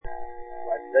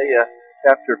Isaiah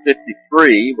chapter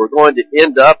 53. We're going to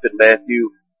end up in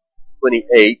Matthew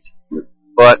 28,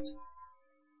 but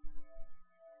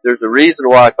there's a reason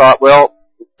why I thought, well,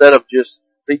 instead of just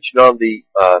preaching on the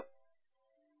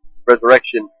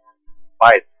resurrection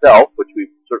by itself, which we've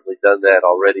certainly done that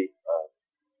already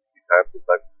a few times since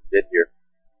I've been here,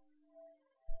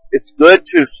 it's good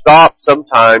to stop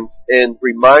sometimes and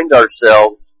remind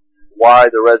ourselves why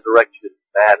the resurrection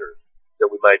matters, that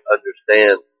we might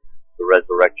understand the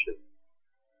resurrection.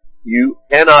 You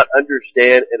cannot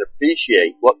understand and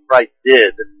appreciate what Christ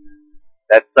did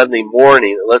that Sunday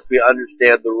morning unless we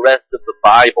understand the rest of the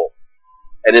Bible,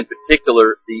 and in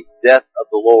particular, the death of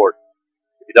the Lord.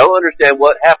 If you don't understand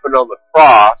what happened on the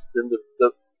cross, then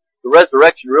the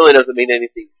resurrection really doesn't mean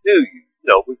anything to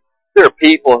you. There are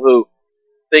people who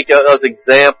think of as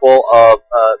example of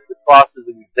the cross as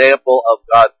an example of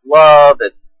God's love,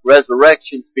 and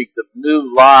resurrection speaks of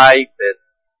new life, and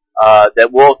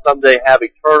that we'll someday have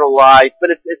eternal life. But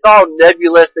it's all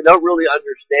nebulous. They don't really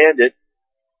understand it.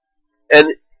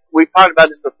 And we've talked about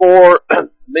this before.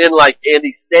 Men like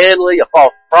Andy Stanley, a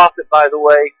false prophet, by the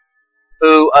way,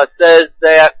 who says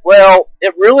that, well,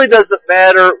 it really doesn't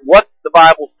matter what the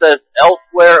Bible says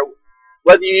elsewhere,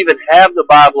 whether you even have the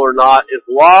Bible or not, as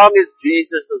long as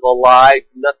Jesus is alive,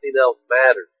 nothing else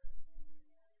matters.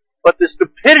 But the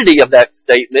stupidity of that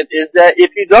statement is that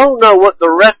if you don't know what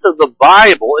the rest of the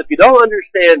Bible, if you don't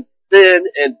understand sin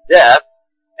and death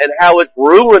and how it's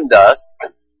ruined us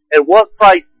and what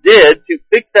Christ did to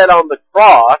fix that on the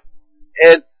cross,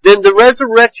 and then the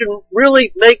resurrection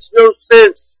really makes no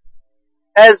sense,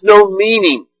 has no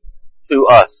meaning to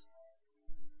us.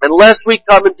 Unless we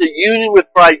come into union with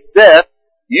Christ's death,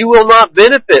 you will not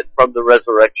benefit from the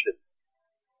resurrection.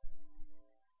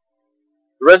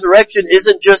 The resurrection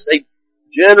isn't just a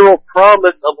general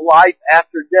promise of life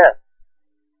after death.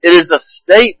 It is a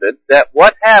statement that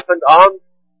what happened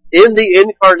in the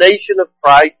incarnation of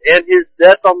Christ and His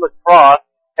death on the cross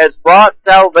has brought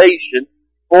salvation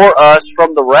for us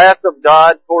from the wrath of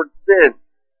God towards sin.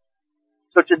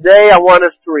 So today I want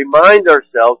us to remind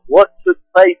ourselves what took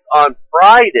place on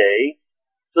Friday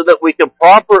so that we can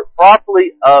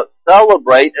properly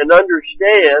celebrate and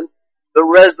understand the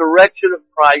resurrection of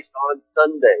Christ on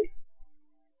Sunday.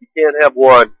 You can't have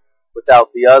one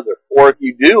without the other. Or if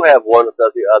you do have one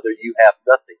without the other, you have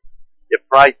nothing. If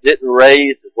Christ didn't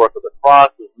raise, His work of the cross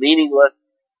was meaningless.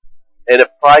 And if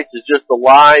Christ is just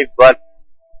alive, but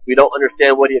we don't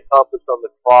understand what He accomplished on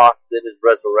the cross, then His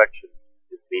resurrection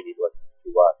is meaningless to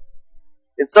us.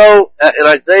 And so, in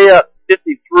Isaiah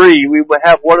 53, we will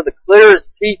have one of the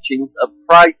clearest teachings of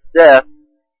Christ's death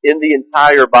in the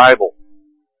entire Bible,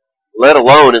 let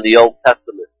alone in the Old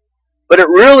Testament. But it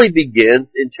really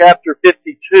begins in chapter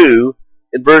 52,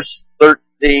 in verse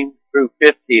 13 through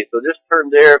 15. So just turn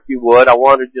there if you would. I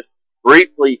want to just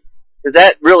briefly, because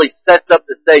that really sets up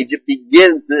the stage. It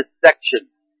begins this section,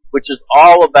 which is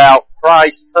all about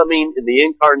Christ coming in the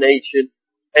incarnation,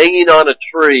 hanging on a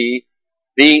tree,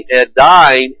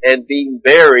 dying and being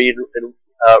buried and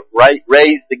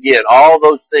raised again. All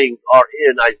those things are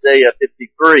in Isaiah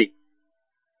 53.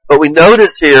 But we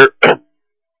notice here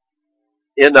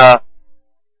in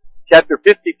chapter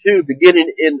 52,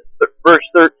 beginning in verse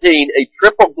 13, a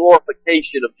triple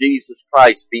glorification of Jesus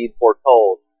Christ being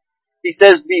foretold. He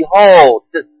says, behold,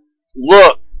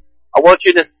 look, I want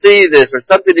you to see this, or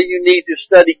something that you need to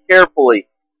study carefully.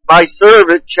 My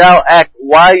servant shall act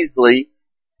wisely.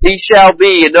 He shall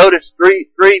be, and notice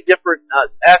three different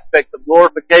aspects of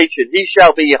glorification. He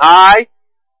shall be high.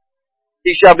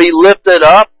 He shall be lifted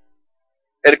up.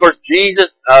 And of course, Jesus,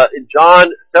 in John,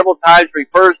 several times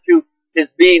refers to His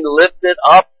being lifted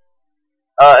up,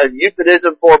 a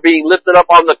euphemism for being lifted up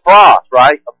on the cross,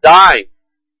 right? Of dying.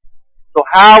 So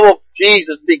how will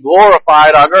Jesus be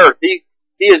glorified on earth? He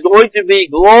is going to be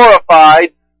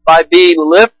glorified by being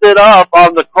lifted up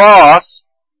on the cross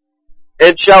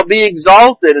and shall be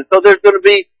exalted. And so there's going to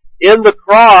be in the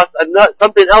cross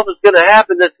something else is going to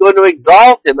happen that's going to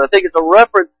exalt Him. I think it's a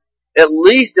reference, at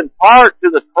least in part,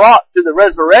 to the cross, to the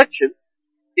resurrection.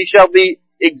 He shall be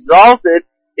exalted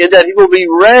in that He will be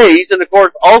raised, and of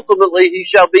course, ultimately He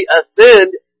shall be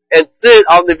ascend and sit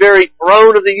on the very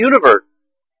throne of the universe.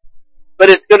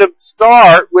 But it's going to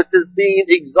start with His being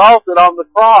exalted on the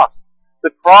cross.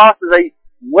 The cross is a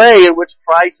way in which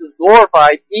Christ is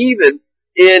glorified, even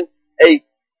in a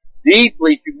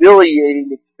deeply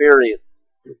humiliating experience.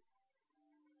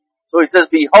 So He says,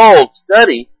 behold,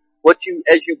 study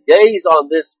as you gaze on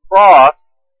this cross,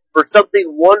 for something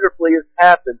wonderful is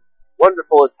happening.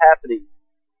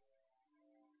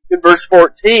 In verse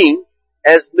 14,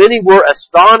 as many were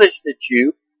astonished at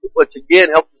you, which again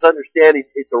helps us understand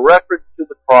it's a reference to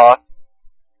the cross.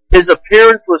 His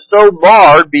appearance was so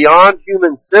marred beyond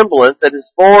human semblance and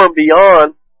his form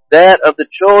beyond that of the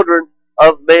children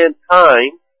of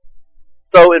mankind.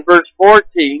 So in verse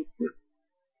 14,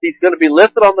 he's going to be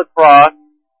lifted on the cross,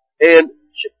 and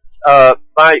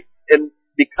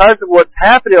because of what's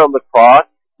happening on the cross,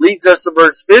 leads us to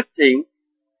verse 15.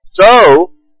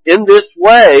 So, in this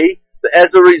way,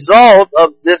 as a result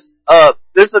of this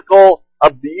physical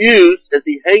abuse as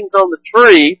he hangs on the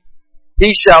tree,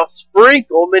 he shall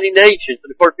sprinkle many nations.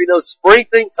 And of course we know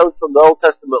sprinkling comes from the Old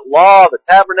Testament law, the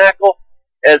tabernacle.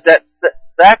 As that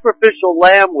sacrificial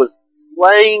lamb was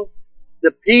slain,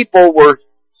 the people were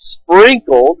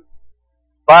sprinkled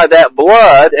by that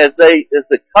blood as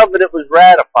the covenant was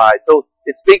ratified. So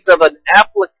it speaks of an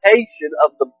application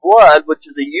of the blood, which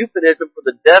is a euphemism for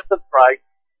the death of Christ.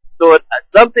 So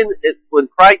when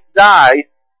Christ dies,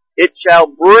 it shall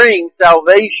bring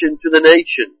salvation to the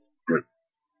nations.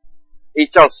 He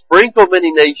shall sprinkle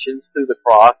many nations through the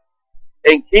cross,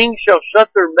 and kings shall shut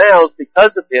their mouths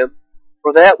because of him,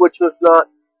 for that which has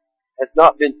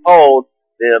not been told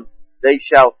them, they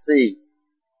shall see.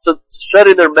 So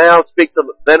shutting their mouths speaks of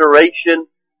veneration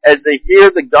as they hear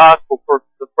the gospel for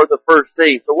the first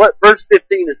thing. So what verse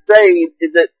 15 is saying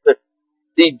is that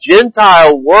the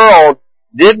Gentile world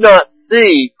did not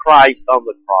see Christ on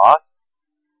the cross.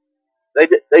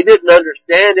 They didn't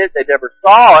understand it. They never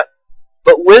saw it.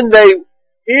 But when they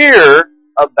hear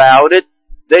about it,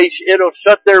 it'll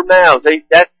shut their mouths.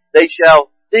 They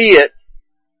shall see it.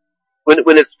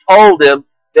 When it's told them,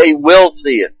 they will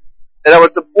see it. And now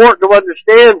it's important to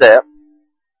understand that,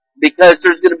 because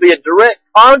there's going to be a direct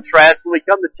contrast when we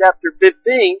come to chapter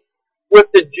 15 with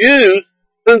the Jews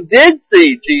who did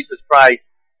see Jesus Christ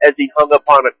as he hung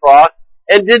upon a cross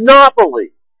and did not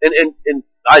believe. And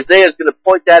Isaiah is going to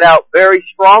point that out very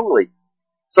strongly.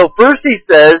 So first he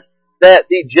says that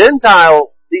these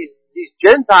Gentiles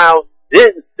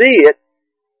didn't see it,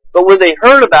 but when they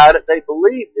heard about it, they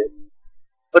believed it.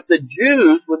 But the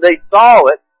Jews, when they saw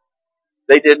it,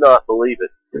 they did not believe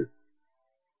it.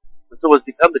 And so as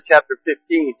we come to chapter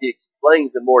 15, he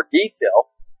explains in more detail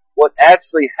what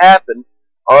actually happened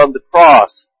on the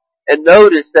cross. And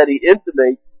notice that he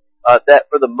intimates that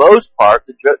for the most part,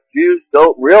 the Jews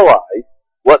don't realize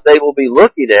what they will be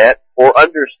looking at or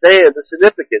understand the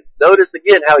significance. Notice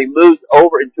again how he moves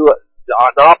over into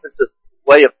an opposite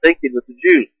way of thinking with the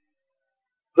Jews.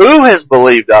 Who has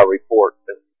believed our report?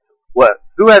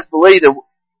 Who has believed in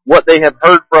what they have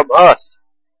heard from us?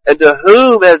 And to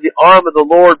whom has the arm of the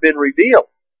Lord been revealed?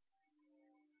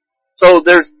 So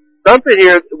there's something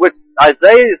here which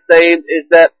Isaiah is saying is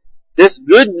that this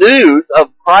good news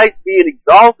of Christ being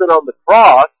exalted on the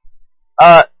cross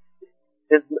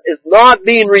is not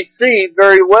being received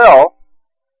very well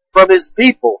from his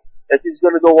people, as he's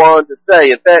going to go on to say.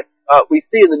 In fact, we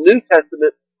see in the New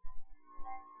Testament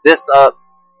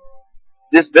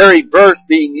this very verse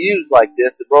being used like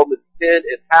this in Romans 10,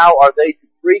 and how are they to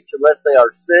preach unless they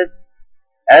are sent?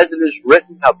 As it is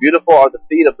written, how beautiful are the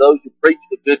feet of those who preach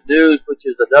the good news, which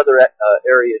is another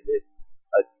area in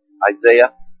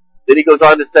Isaiah. Then he goes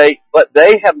on to say, but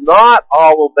they have not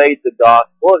all obeyed the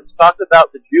gospel. It's talking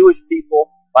about the Jewish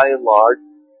people by and large.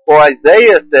 For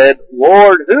Isaiah said,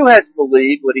 Lord, who has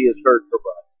believed what he has heard from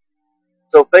us?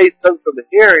 So faith comes from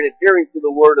hearing, and hearing through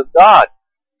the word of God.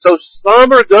 So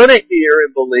some are going to hear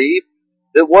and believe.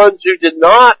 The ones who did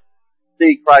not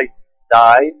see Christ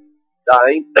dying,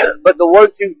 but the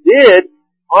ones who did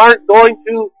aren't going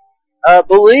to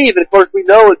believe. And of course we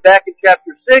know it back in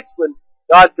chapter 6 when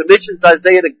God commissions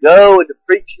Isaiah to go and to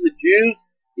preach to the Jews.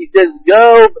 He says,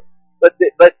 go, but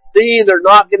seeing they're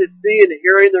not going to see, and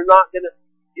hearing they're not going to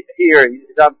hear.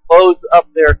 I've closed up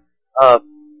their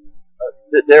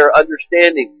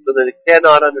understanding so that they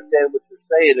cannot understand what you're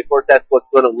saying. Of course, that's what's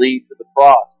going to lead to the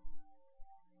cross.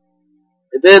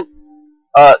 And then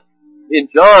in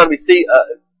John, we see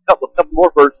a couple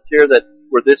more verses here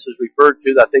where this is referred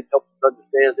to that I think helps us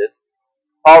understand it.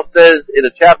 Paul says in a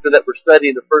chapter that we're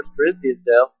studying in 1 Corinthians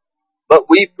now, but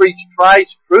we preach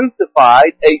Christ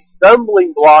crucified, a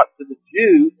stumbling block to the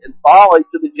Jews and folly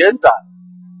to the Gentiles.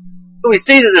 So we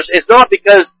see that it's not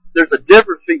because there's a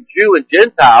difference between Jew and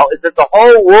Gentile, it's that the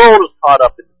whole world is caught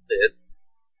up in sin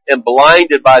and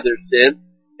blinded by their sin,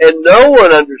 and no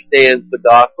one understands the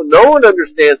gospel, no one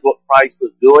understands what Christ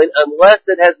was doing unless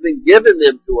it has been given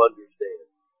them to understand.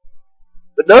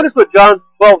 But notice what John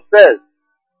 12 says.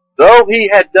 Though he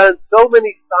had done so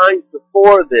many signs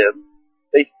before them,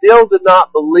 they still did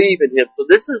not believe in him. So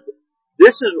this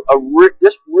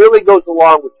really goes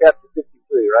along with chapter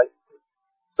 53, right?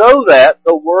 so that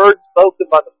the word spoken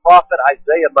by the prophet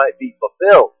Isaiah might be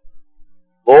fulfilled.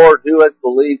 Lord, who has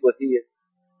believed what he has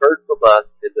heard from us,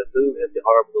 and to whom has the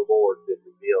arm of the Lord been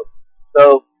revealed?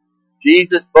 So,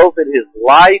 Jesus, both in his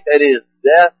life and his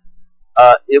death,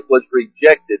 it was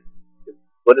rejected.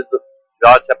 What does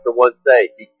John chapter 1 say?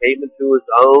 He came into his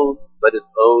own, but his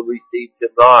own received him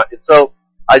not. And so,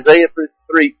 Isaiah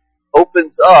 3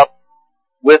 opens up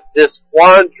with this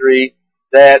quandary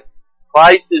that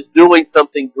Christ is doing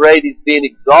something great. He's being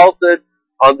exalted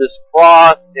on this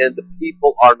cross, and the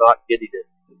people are not getting it.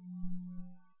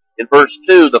 In verse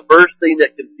 2, the first thing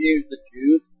that confused the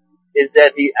Jews is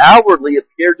that he outwardly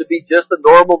appeared to be just a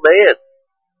normal man.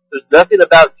 There's nothing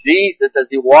about Jesus as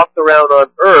he walked around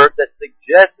on earth that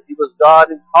suggests that he was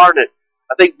God incarnate.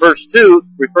 I think verse 2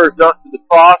 refers not to the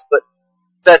cross, but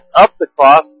sets up the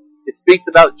cross. It speaks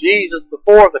about Jesus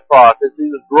before the cross as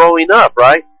he was growing up,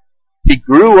 right? He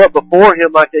grew up before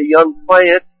him like a young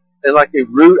plant and like a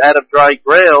root out of dry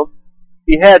ground.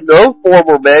 He had no form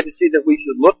or majesty that we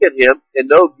should look at him, and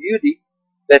no beauty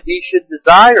that he should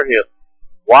desire him.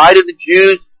 Why did the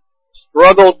Jews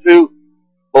struggle to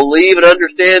believe and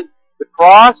understand the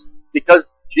cross? Because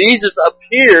Jesus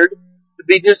appeared to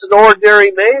be just an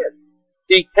ordinary man.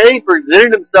 He came,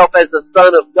 presented himself as the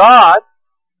Son of God,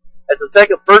 as the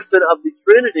second person of the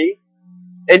Trinity,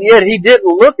 and yet he didn't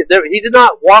look at them. He did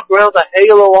not walk around with a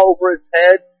halo over his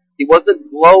head. He wasn't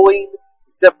glowing,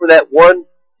 except for that one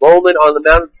moment on the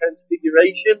Mount of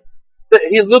Transfiguration.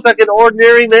 He looked like an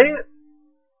ordinary man.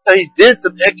 Now, he did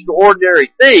some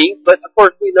extraordinary things, but of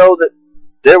course we know that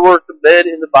there were some men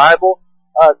in the Bible,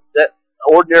 that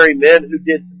ordinary men who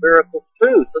did some miracles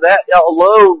too. So that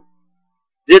alone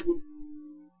didn't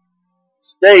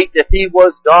state that he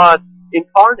was God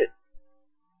incarnate.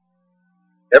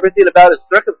 Everything about his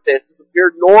circumstances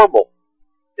appeared normal.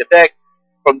 In fact,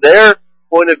 from their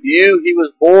point of view, he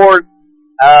was born,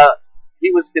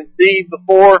 he was conceived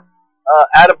before,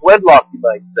 out of wedlock, you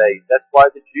might say. That's why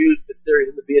the Jews consider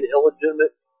him to be an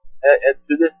illegitimate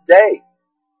to this day.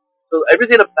 So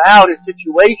everything about his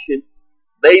situation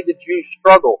made the Jews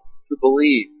struggle to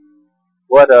believe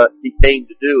what he came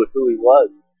to do and who he was.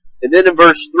 And then in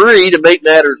verse 3, to make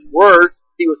matters worse,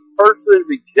 he was personally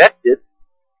rejected.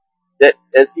 That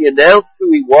as he announced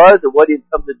who he was and what he had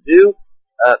come to do,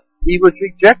 he was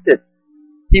rejected.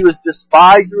 He was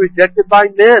despised and rejected by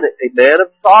men, a man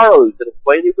of sorrows and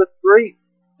acquainted with grief.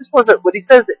 This wasn't, when he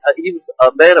says that he was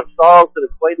a man of sorrows and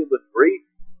acquainted with grief,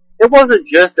 it wasn't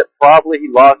just that probably he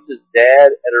lost his dad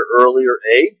at an earlier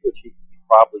age, which he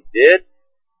probably did,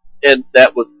 and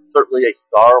that was certainly a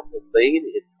sorrowful thing.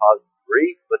 It caused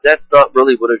grief, but that's not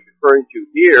really what it's referring to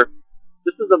here.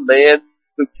 This was a man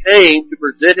who came to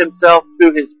present himself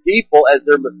to his people as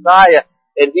their Messiah,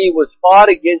 and he was fought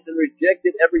against and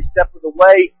rejected every step of the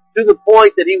way to the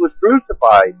point that he was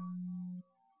crucified.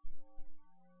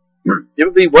 It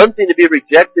would be one thing to be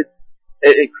rejected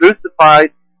and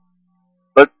crucified,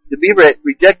 but to be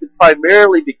rejected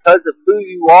primarily because of who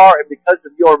you are and because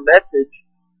of your message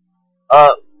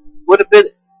would have been,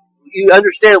 you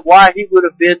understand why he would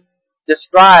have been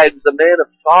described as a man of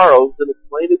sorrows and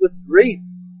acquainted with grief.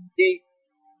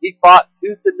 He fought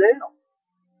tooth and nail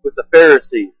with the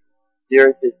Pharisees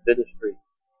during his ministry.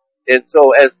 And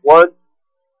so as one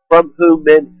from whom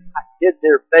men hid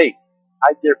their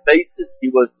faces, he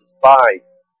was despised,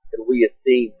 and we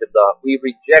esteemed him not. We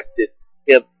rejected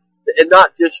him. And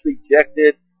not just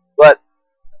rejected, but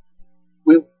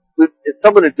if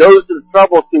someone who goes to the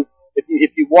trouble to,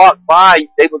 if you walk by,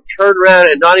 they would turn around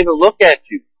and not even look at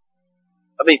you.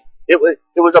 I mean, it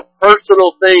was a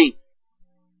personal thing.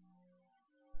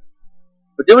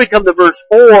 But then we come to verse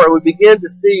 4 and we begin to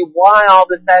see why all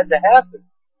this had to happen.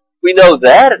 We know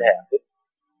that it happened.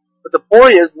 But the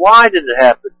point is, why did it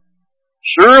happen?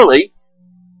 Surely,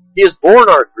 he has borne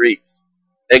our griefs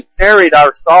and carried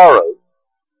our sorrows,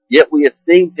 yet we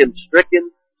esteemed him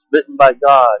stricken, smitten by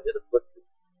God, and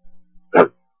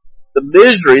afflicted. The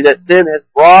misery that sin has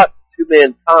brought to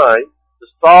mankind, the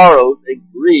sorrows and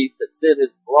grief that sin has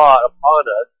brought upon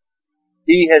us,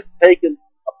 he has taken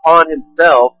upon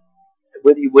himself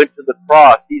when he went to the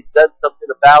cross. He's done something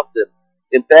about them.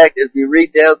 In fact, as we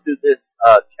read down through this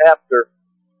chapter,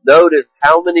 notice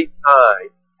how many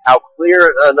times, how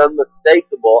clear and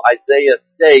unmistakable Isaiah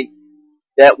states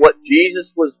that what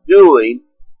Jesus was doing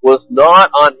was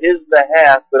not on his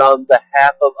behalf, but on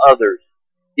behalf of others.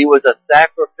 He was a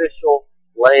sacrificial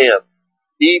lamb.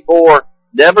 He bore,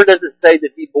 never does it say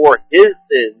that he bore his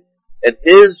sins and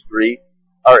his grief,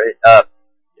 or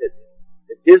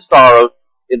his sorrows.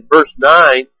 In verse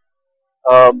 9,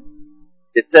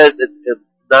 it says,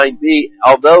 9b,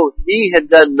 although he had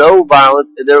done no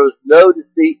violence and there was no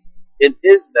deceit in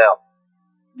his mouth.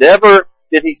 Never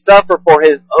did he suffer for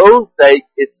his own sake.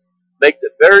 It makes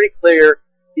it very clear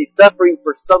he's suffering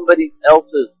for somebody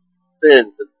else's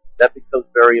sins, and that becomes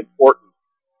very important.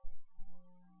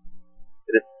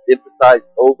 It is emphasized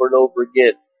over and over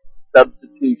again.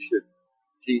 Substitution.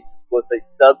 Jesus was a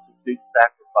substitute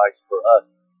sacrifice for us.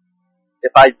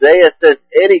 If Isaiah says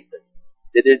anything,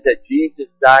 it is that Jesus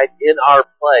died in our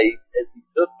place as he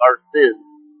took our sins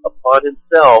upon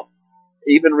himself,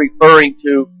 even referring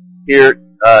to here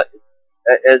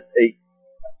as a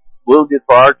wounded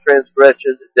for our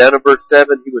transgressions. Down in verse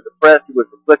 7, he was oppressed, he was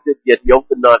afflicted, yet he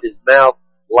opened not his mouth,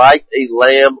 like a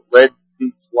lamb led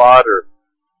to slaughter.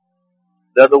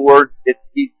 In other words,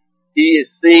 he is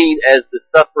seen as the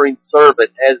suffering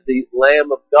servant, as the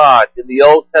Lamb of God. In the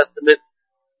Old Testament,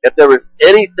 if there was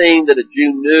anything that a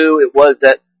Jew knew, it was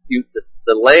that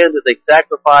the lamb that they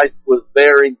sacrificed was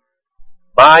bearing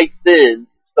my sins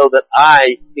so that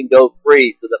I can go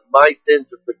free, so that my sins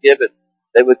are forgiven.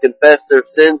 They would confess their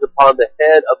sins upon the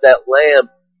head of that lamb,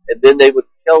 and then they would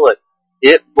kill it.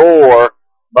 It bore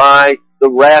the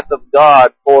wrath of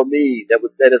God for me that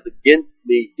is against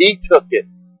me. He took it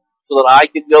so that I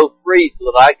could go free,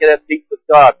 so that I could have peace with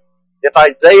God. If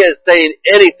Isaiah is saying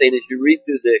anything as you read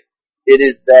through this, it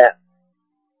is that.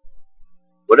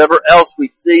 Whatever else we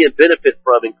see and benefit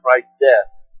from in Christ's death,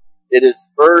 it is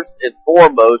first and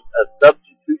foremost a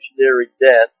substitutionary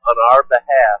death on our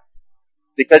behalf.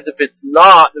 Because if it's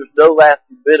not, there's no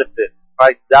lasting benefit.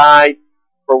 Christ died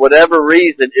for whatever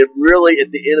reason. It really,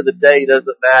 at the end of the day,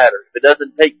 doesn't matter. If it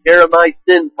doesn't take care of my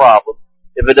sin problem,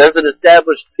 if it doesn't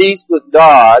establish peace with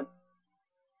God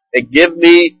and give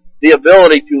me the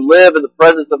ability to live in the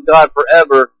presence of God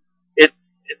forever,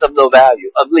 it's of no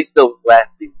value, at least no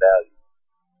lasting value.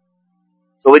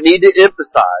 So we need to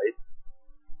emphasize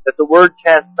that the word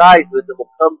chastisement that we'll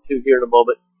come to here in a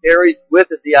moment carries with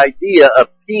it the idea of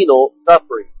penal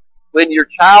suffering. When your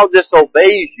child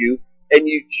disobeys you and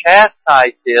you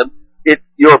chastise him,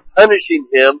 you're punishing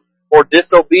him for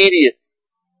disobedience.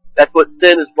 That's what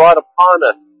sin has brought upon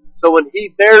us. So when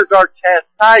he bears our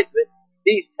chastisement,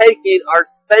 he's taking our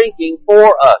spanking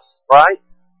for us, right?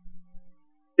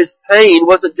 His pain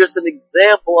wasn't just an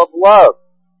example of love.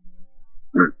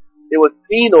 It was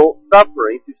penal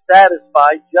suffering to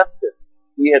satisfy justice.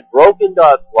 We had broken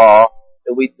God's law,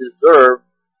 and we deserved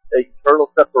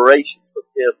eternal separation from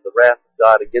him, the wrath of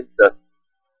God against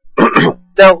us.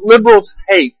 Now, liberals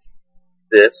hate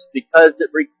this because it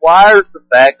requires the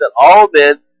fact that all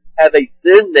men have a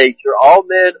sin nature. All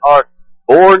men are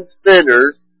born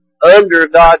sinners under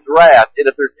God's wrath. And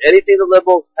if there's anything the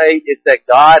liberals hate, it's that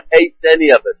God hates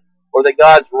any of us, or that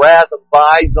God's wrath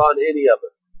abides on any of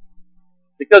us.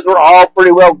 Because we're all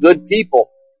pretty well good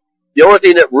people. The only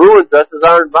thing that ruins us is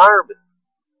our environment.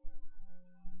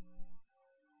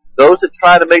 Those that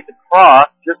try to make the cross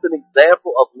just an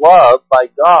example of love by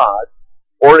God,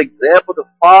 or an example to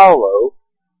follow,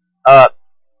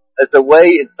 as a way,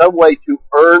 in some way, to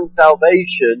earn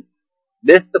salvation,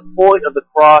 miss the point of the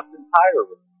cross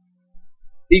entirely.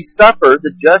 He suffered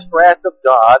the just wrath of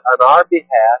God on our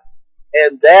behalf,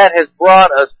 and that has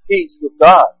brought us peace with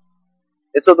God.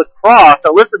 And so the cross,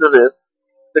 now listen to this,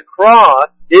 the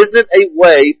cross isn't a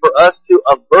way for us to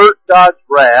avert God's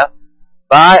wrath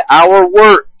by our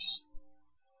works.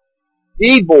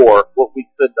 He bore what we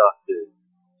could not do.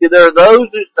 See, there are those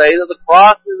who say that the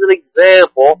cross is an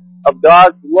example of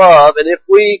God's love, and if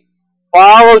we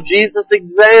follow Jesus'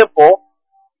 example,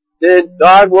 then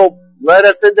God will let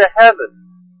us into heaven.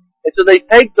 And so they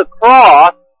take the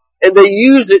cross and they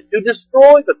use it to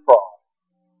destroy the cross.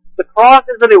 The cross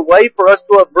isn't a way for us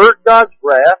to avert God's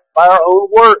wrath by our own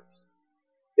works.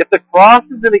 If the cross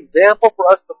is an example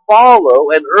for us to follow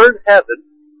and earn heaven,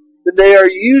 then they are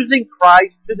using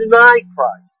Christ to deny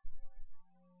Christ.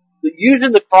 They're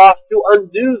using the cross to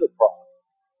undo the cross.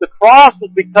 The cross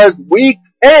was because we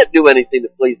can't do anything to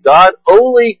please God.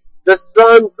 Only the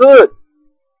Son could.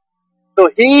 So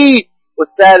He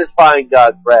was satisfying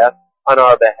God's wrath on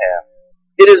our behalf.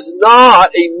 It is not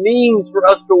a means for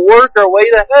us to work our way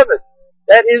to heaven.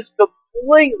 That is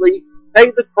completely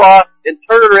take the cross and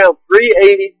turn it around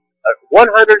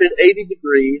 180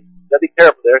 degrees. You gotta be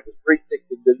careful there, because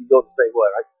 360 doesn't go the same way,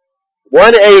 right?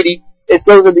 180, it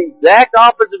goes in the exact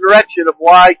opposite direction of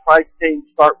why Christ came to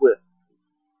start with.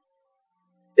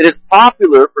 It is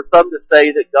popular for some to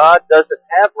say that God doesn't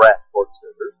have wrath towards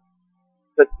sinners,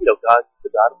 because, God's the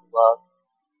God of love.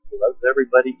 He loves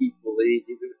everybody equally.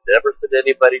 He would never send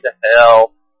anybody to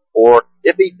hell. Or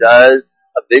if He does,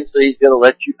 eventually He's going to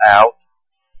let you out.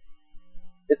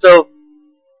 And so,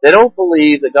 They don't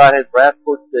believe that God has wrath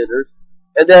towards sinners,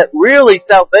 and that really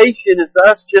salvation is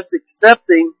us just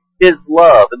accepting His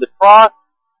love. And the cross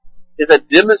is a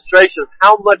demonstration of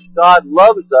how much God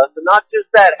loves us, and not just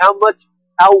that,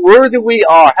 how worthy we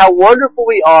are, how wonderful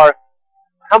we are,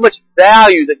 how much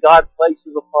value that God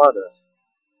places upon us.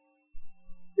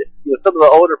 You know, some of the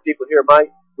older people here might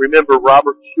remember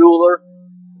Robert Schuller,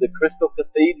 the Crystal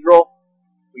Cathedral.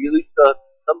 We used to,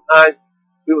 sometimes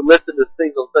we would listen to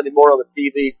things on Sunday morning on the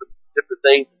TV, some different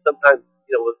things, and sometimes,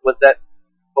 you know, when that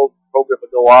program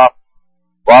would go off,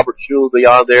 Robert Schuller would be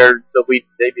on there, so we'd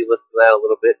maybe listen to that a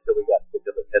little bit until we got sick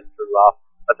of it and turned it off.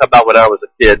 I'm talking about when I was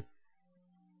a kid.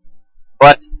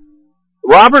 But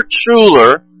Robert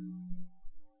Schuller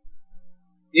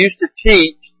used to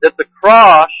teach that the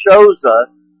cross shows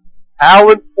us how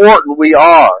important we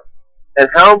are and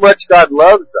how much God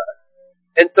loves us.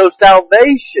 And so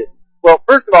salvation, well,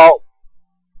 first of all,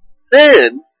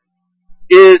 sin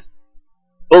is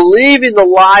believing the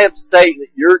lie of Satan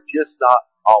that you're just not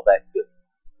all that good.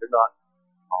 You're not,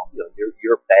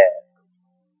 you're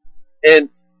bad. And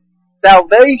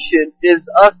salvation is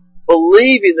us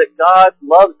believing that God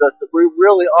loves us, that we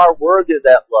really are worthy of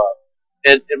that love,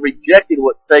 and rejecting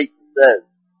what Satan says.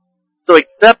 So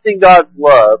accepting God's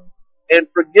love and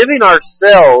forgiving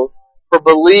ourselves for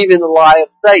believing the lie of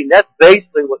Satan. That's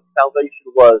basically what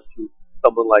salvation was to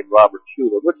someone like Robert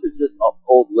Schuller, which is just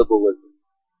old liberalism.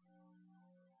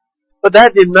 But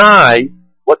that denies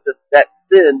what that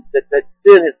sin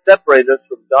has separated us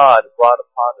from God and brought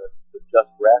upon us the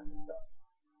just wrath of God.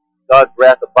 God's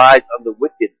wrath abides on the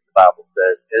wicked, the Bible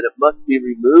says, and it must be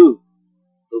removed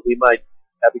so that we might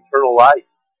have eternal life.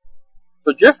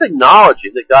 So just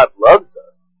acknowledging that God loves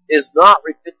us is not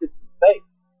repentance and faith.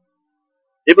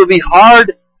 It would be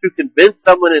hard to convince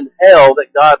someone in hell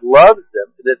that God loves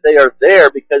them and that they are there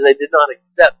because they did not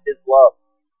accept His love.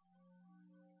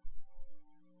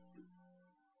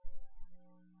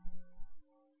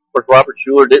 Of course, Robert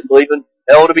Schuller didn't believe in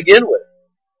hell to begin with.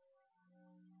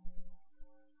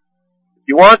 If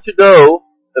you want to know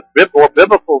a more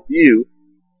biblical view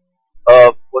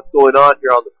of what's going on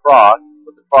here on the cross,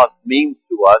 what the cross means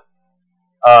to us,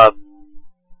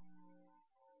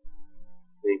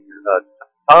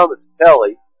 Thomas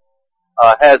Kelly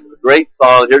has a great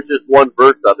song. Here's just one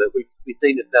verse of it. We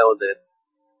sing it now and then.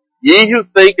 Ye who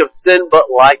think of sin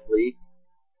but lightly,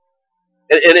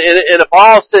 and if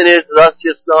all sin is us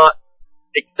just not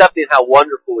accepting how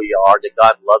wonderful we are, that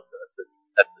God loves us,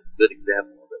 that's a good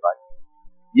example of it. Right?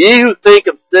 Ye who think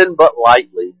of sin but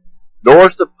lightly, nor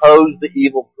suppose the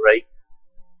evil great,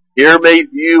 here may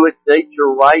view its nature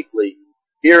rightly,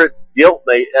 here its guilt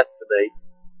may estimate.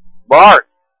 Mark,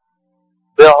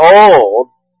 behold,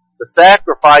 the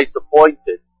sacrifice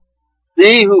appointed.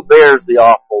 See who bears the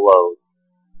awful load.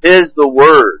 'Tis the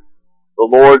Word, the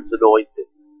Lord's anointed,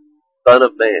 Son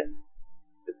of Man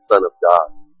and Son of God.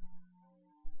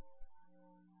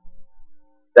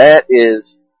 That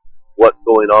is what's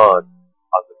going on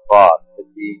the cross, that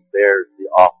He bears the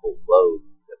awful load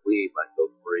that we might go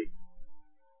free.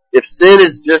 If sin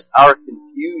is just our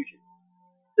confusion,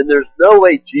 then there's no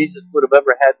way Jesus would have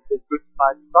ever had to be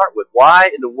crucified to start with. Why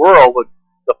in the world would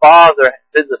the Father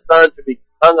send the Son to be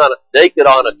hung naked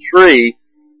on a tree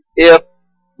if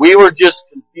we were just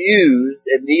confused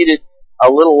and needed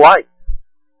a little light?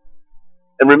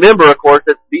 And remember, of course,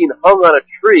 that being hung on a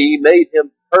tree made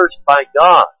Him cursed by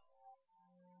God.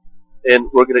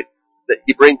 And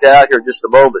he brings that out here in just a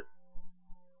moment.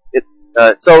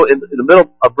 So in the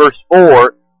middle of verse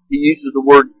 4, he uses the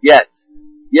word yet.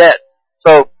 Yet.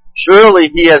 So surely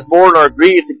He has borne our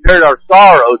griefs and carried our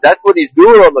sorrows. That's what He's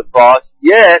doing on the cross.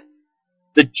 Yet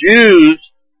the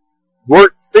Jews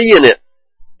weren't seeing it.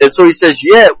 And so He says,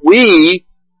 yet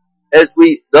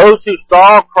those who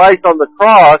saw Christ on the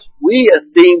cross, we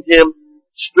esteemed Him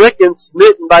stricken,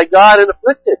 smitten by God, and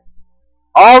afflicted.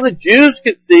 All the Jews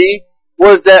could see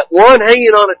was that one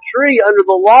hanging on a tree under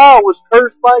the law was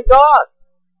cursed by God.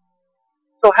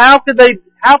 So how could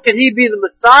He be the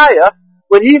Messiah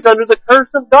when He's under the curse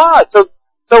of God? So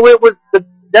it was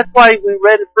that's why we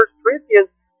read in 1 Corinthians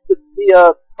that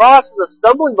the cross is a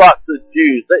stumbling block to the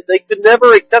Jews. They could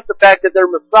never accept the fact that their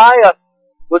Messiah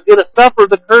was going to suffer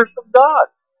the curse of God.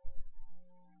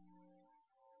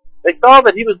 They saw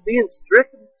that He was being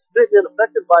stricken, smitten, and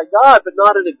affected by God, but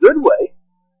not in a good way.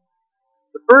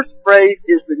 The first phrase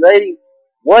is relating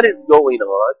what is going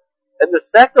on, and the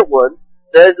second one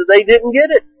says that they didn't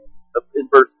get it in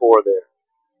verse 4 there.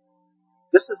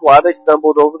 This is why they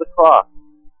stumbled over the cross.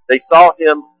 They saw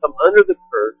Him come under the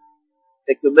curse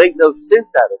and could make no sense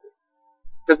out of it.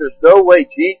 Because there's no way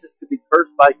Jesus could be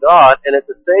cursed by God and at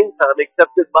the same time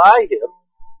accepted by Him.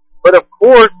 But of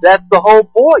course, that's the whole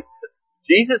point.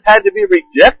 Jesus had to be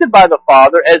rejected by the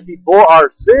Father as He bore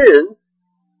our sins,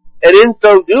 and in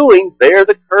so doing, bear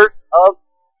the curse of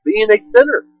being a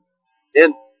sinner.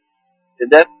 And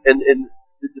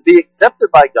to be accepted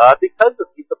by God because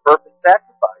He's the perfect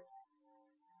sacrifice.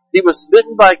 He was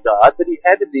smitten by God, but He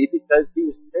had to be because He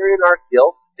was carrying our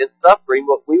guilt and suffering,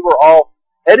 what we were all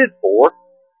headed for,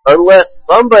 unless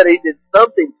somebody did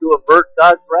something to avert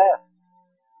God's wrath.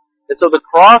 And so the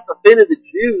cross offended the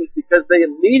Jews because they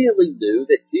immediately knew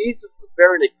that Jesus was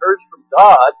bearing a curse from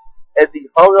God as He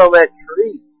hung on that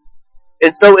tree.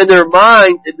 And so in their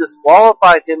minds, it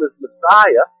disqualified Him as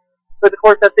Messiah, but of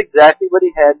course that's exactly what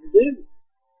He had to do.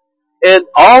 And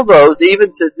all those,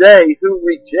 even today, who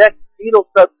reject penal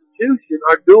substitution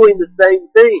are doing the same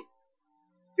thing.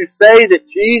 To say that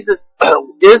Jesus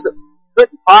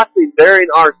couldn't possibly bearing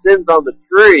our sins on the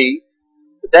tree,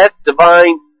 but that's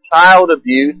divine child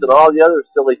abuse and all the other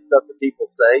silly stuff that people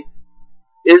say,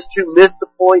 is to miss the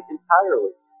point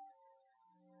entirely.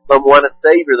 Some want a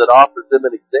Savior that offers them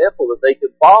an example that they can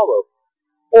follow.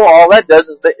 Well, all that does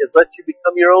is let you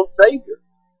become your own Savior.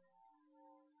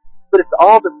 But it's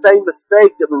all the same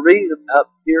mistake that we're reading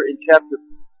up here in chapter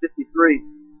 53,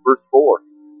 verse 4.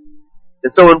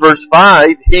 And so in verse 5,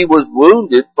 He was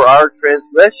wounded for our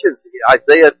transgressions.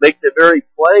 Isaiah makes it very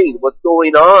plain what's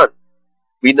going on.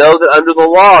 We know that under the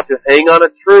law, to hang on a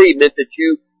tree meant that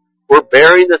you were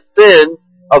bearing the sin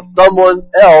of someone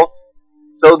else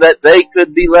so that they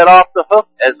could be let off the hook,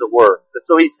 as it were. And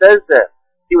so He says that.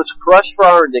 He was crushed for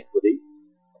our iniquity.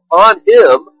 Upon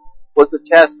Him was the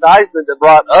chastisement that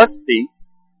brought us peace,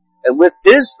 and with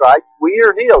His stripes we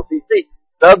are healed. You see,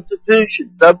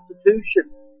 substitution.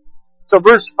 So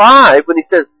verse 5, when he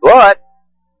says, but,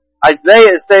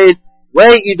 Isaiah is saying,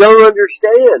 wait, you don't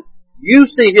understand. You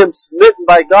see Him smitten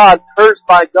by God, cursed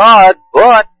by God,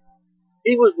 but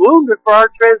He was wounded for our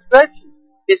transgressions.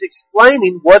 He's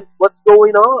explaining what's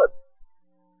going on.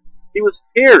 He was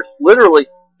pierced, literally,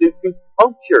 to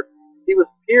puncture. He was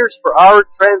pierced for our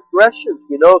transgressions.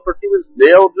 You know, for He was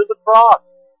nailed to the cross.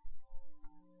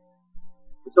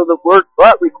 And so the word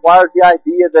but requires the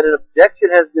idea that an objection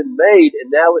has been made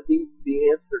and now it needs to be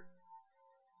answered.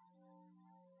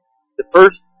 The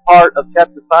first part of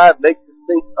chapter 5 makes us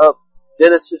think of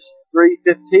Genesis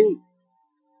 3:15,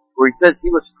 where He says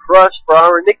He was crushed for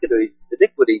our iniquities.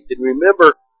 And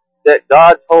remember that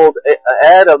God told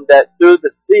Adam that through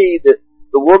the seed, that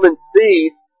the woman's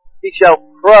seed, he shall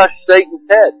crush Satan's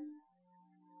head.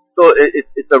 So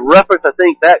it's a reference, I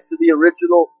think, back to the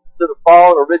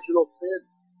fallen original sin.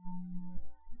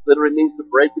 It literally means to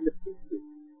break into pieces.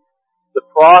 The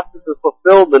cross is the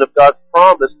fulfillment of God's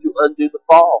promise to undo the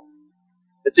fall.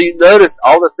 And so you notice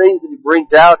all the things that He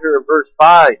brings out here in verse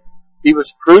 5. He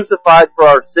was crucified for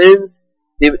our sins.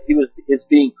 His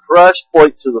being crushed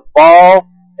points to the fall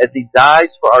as He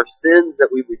dies for our sins that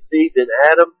we received in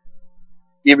Adam.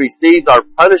 He received our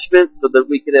punishment so that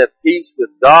we can have peace with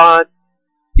God.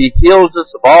 He heals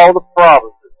us of all the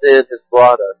problems that sin has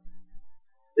brought us.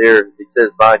 There, He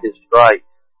says, by His stripes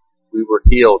we were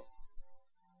healed.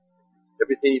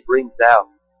 Everything He brings out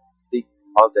speaks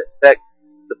on that. In fact,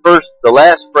 the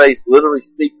last phrase literally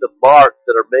speaks of marks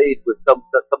that are made with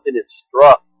something that's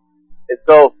struck. And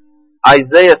so,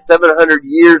 Isaiah 700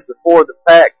 years before the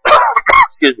fact,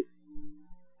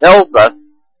 tells us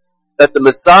that the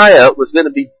Messiah was going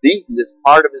to be beaten as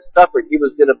part of His suffering. He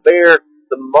was going to bear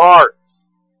the marks.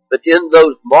 But in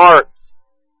those marks,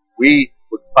 we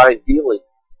would find healing.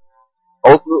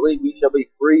 Ultimately, we shall be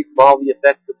free from all the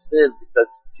effects of sin because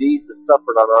Jesus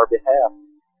suffered on our behalf.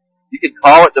 You can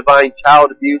call it divine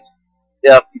child abuse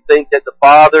if you think that the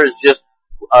Father is just,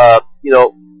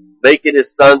 making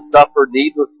His Son suffer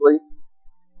needlessly.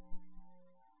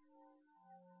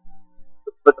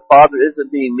 But the Father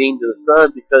isn't being mean to the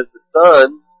Son because the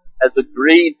Son has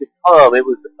agreed to come. It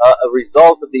was a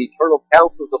result of the eternal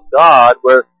counsels of God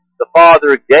where the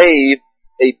Father gave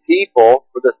a people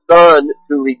for the Son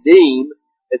to redeem,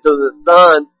 and so the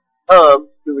Son comes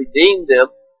to redeem them.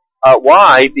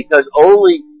 Why? Because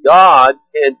only God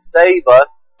can save us,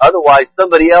 otherwise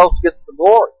somebody else gets the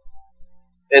glory.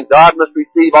 And God must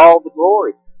receive all the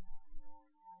glory.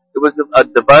 It was a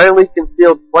divinely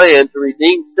concealed plan to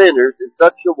redeem sinners in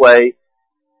such a way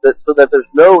that so that there's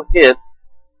no hint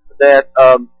that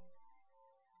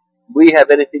we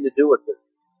have anything to do with it.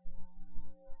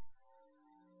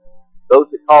 Those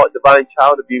that call it divine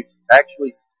child abuse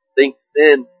actually think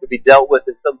sin could be dealt with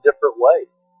in some different way.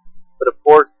 But of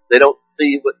course, they don't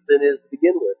see what sin is to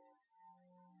begin with.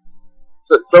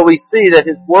 So we see that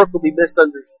His work will be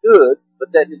misunderstood,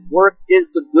 but that His work is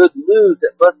the good news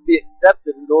that must be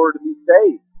accepted in order to be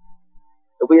saved.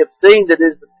 And we have seen that it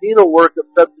is the penal work of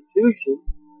substitution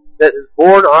that has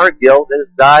borne our guilt and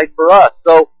has died for us.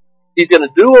 So He's going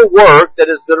to do a work that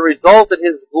is going to result in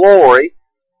His glory.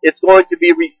 It's going to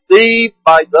be received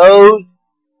by those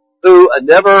who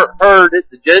never heard it,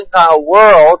 the Gentile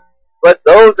world, but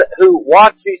those who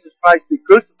watch Jesus Christ be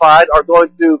crucified are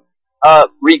going to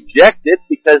reject it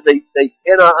because they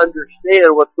cannot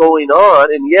understand what's going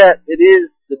on, and yet it is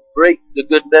the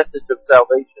good message of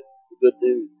salvation, the good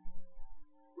news.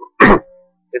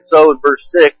 And so in verse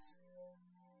 6,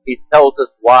 he tells us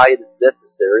why it is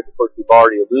necessary. Of course, we've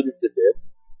already alluded to this.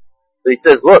 But he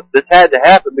says, look, this had to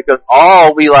happen because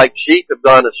all we like sheep have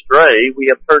gone astray. We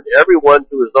have turned everyone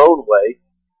to his own way,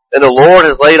 and the Lord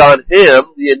has laid on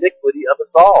him the iniquity of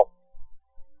us all.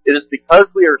 It is because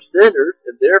we are sinners,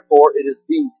 and therefore it is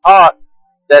being taught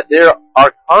that there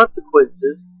are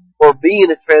consequences for being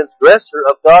a transgressor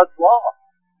of God's law.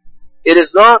 It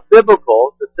is not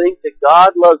biblical to think that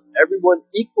God loves everyone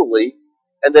equally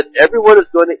and that everyone is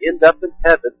going to end up in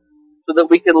heaven so that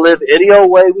we can live any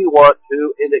old way we want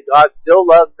to and that God still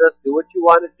loves us, do what you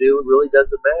want to do, it really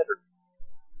doesn't matter.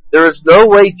 There is no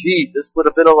way Jesus would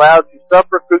have been allowed to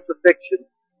suffer crucifixion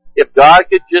if God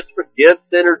could just forgive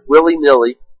sinners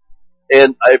willy-nilly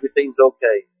and everything's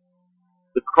okay.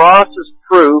 The cross is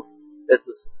proof, as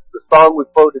the song we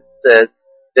quoted says,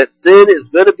 that sin is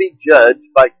going to be judged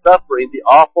by suffering the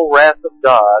awful wrath of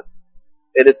God,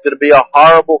 and it's going to be a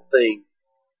horrible thing.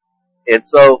 And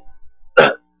so,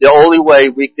 the only way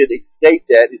we could escape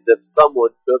that is if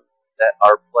someone took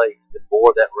our place and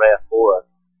bore that wrath for us.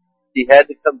 He had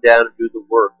to come down and do the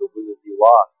work, or we would be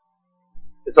lost.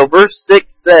 And so verse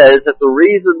 6 says that the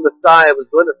reason Messiah was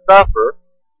going to suffer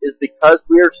is because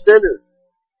we are sinners.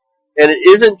 And it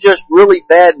isn't just really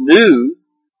bad news.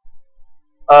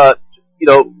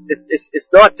 It's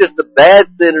not just the bad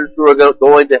sinners who are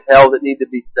going to hell that need to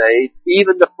be saved.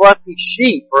 Even the fluffy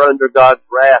sheep are under God's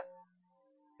wrath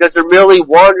because they're merely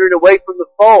wandering away from the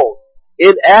fold.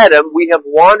 In Adam, we have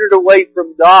wandered away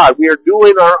from God. We are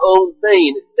doing our own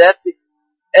thing. That's the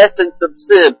essence of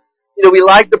sin. We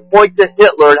like to point to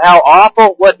Hitler and how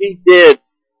awful what he did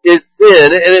is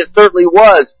sin, and it certainly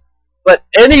was. But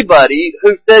anybody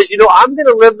who says, I'm going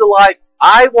to live the life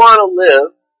I want to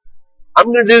live, I'm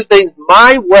going to do things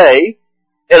my way,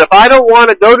 and if I don't want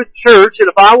to go to church, and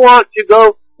if I want to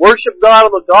go worship God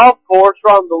on the golf course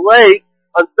or on the lake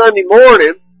on Sunday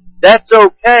morning, that's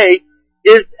okay,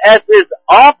 is as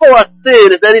awful a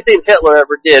sin as anything Hitler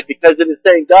ever did, because it is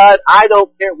saying, God, I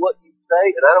don't care what you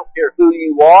say, and I don't care who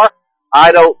you are,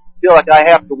 I don't feel like I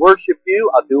have to worship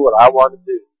you, I'll do what I want to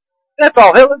do. That's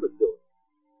all Hitler was doing.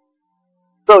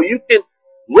 So you can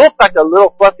look like a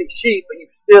little fluffy sheep, but you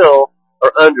still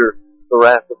are under the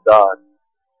wrath of God.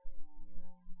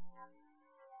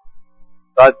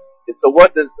 And so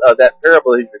what does that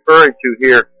parable he's referring to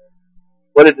here,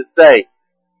 what does it say?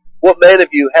 What man of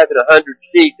you having 100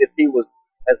 sheep, if he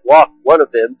has lost one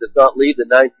of them, does not leave the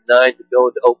 99 to go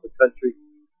into open country,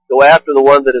 go after the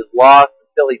one that is lost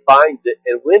until he finds it,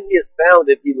 and when he has found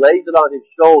it, he lays it on his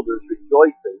shoulders,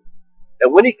 rejoicing.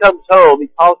 And when he comes home, he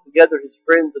calls together his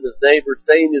friends and his neighbors,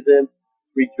 saying to them,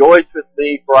 rejoice with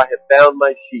me, for I have found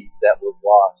my sheep that was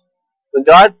lost. When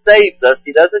God saves us,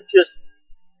 He doesn't just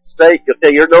say,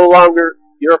 okay, you're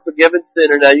a forgiven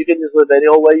sinner, now you can just live any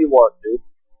old way you want to.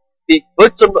 He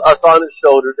puts us on His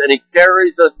shoulders and He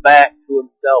carries us back to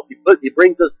Himself. He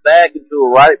brings us back into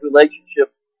a right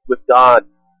relationship with God.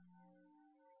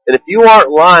 And if you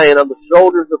aren't lying on the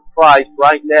shoulders of Christ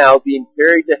right now, being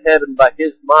carried to heaven by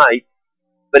His might,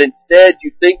 but instead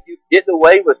you think you're getting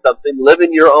away with something,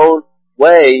 living your own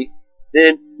way,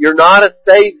 then you're not a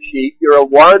saved sheep, you're a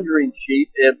wandering sheep,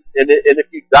 and if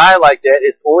you die like that,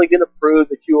 it's only going to prove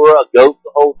that you were a goat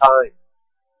the whole time.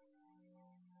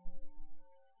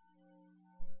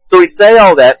 So we say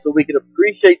all that so we can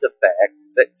appreciate the fact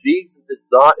that Jesus is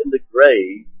not in the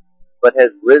grave, but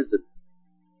has risen.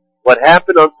 What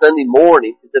happened on Sunday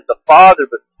morning is that the Father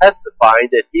was testifying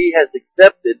that He has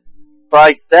accepted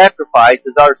Christ's sacrifice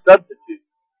as our substitute.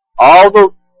 All the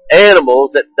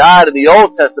animals that died in the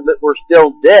Old Testament were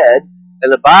still dead,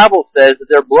 and the Bible says that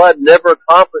their blood never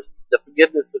accomplished the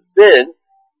forgiveness of sins,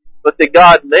 but the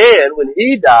God-man, when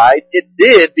He died, it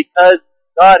did because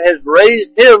God has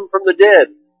raised Him from the dead.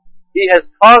 He has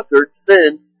conquered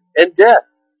sin and death.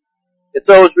 And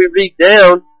so as we read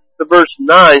down to verse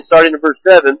 9, starting in verse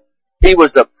 7, He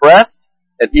was oppressed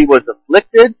and He was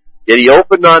afflicted, yet He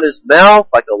opened not His mouth,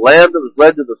 like a lamb that was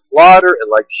led to the slaughter, and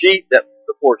like sheep that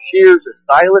before shears is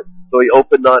silent, so He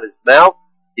opened not His mouth.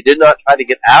 He did not try to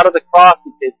get out of the cross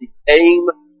because He came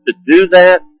to do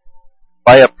that.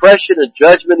 By oppression and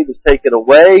judgment He was taken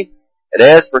away. And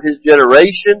as for his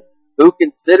generation, who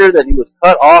consider that he was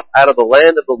cut off out of the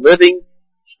land of the living,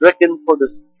 stricken for the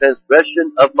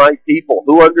transgression of my people,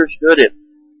 who understood him?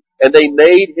 And they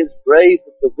made his grave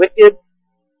with the wicked,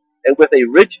 and with a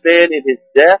rich man in his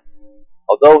death,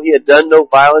 although he had done no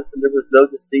violence and there was no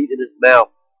deceit in his mouth.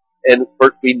 And of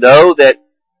course we know that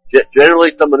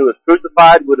generally someone who was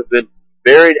crucified would have been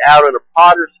buried out in a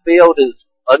potter's field, his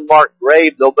unmarked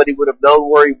grave. Nobody would have known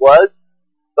where he was.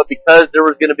 But because there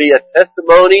was going to be a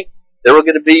testimony, there were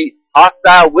going to be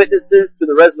hostile witnesses to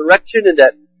the resurrection in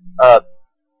that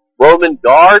Roman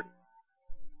guard,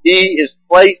 he is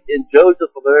placed in Joseph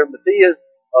of Arimathea's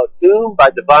tomb by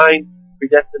divine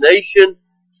predestination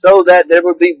so that there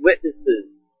would be witnesses.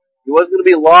 He wasn't going to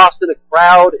be lost in a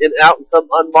crowd and out in some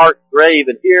unmarked grave.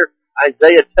 And here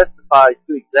Isaiah testifies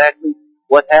to exactly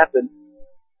what happened.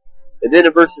 And then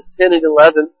in verses 10 and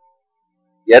 11,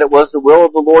 yet it was the will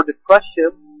of the Lord to crush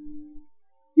him.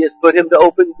 He has put him to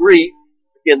open grief.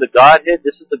 Again, the Godhead,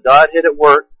 this is the Godhead at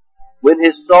work. When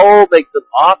his soul makes an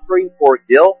offering for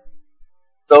guilt.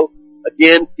 So,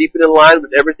 again, keep it in line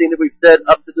with everything that we've said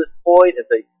up to this point as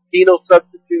a penal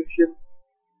substitution.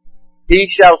 He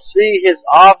shall see his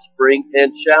offspring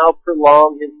and shall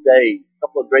prolong his days. A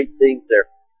couple of great things there.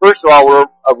 First of all, we're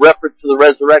a reference to the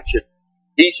resurrection.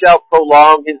 He shall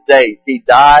prolong his days. He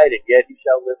died and yet he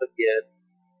shall live again.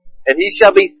 And he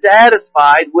shall be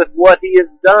satisfied with what he has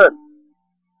done.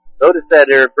 Notice that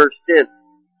there in verse 10.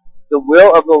 The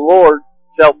will of the Lord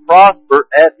shall prosper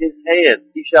at his hand.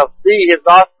 He shall see his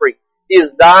offspring. He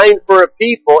is dying for a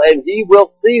people and he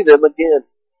will see them again.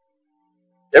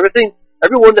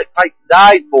 Everyone that Christ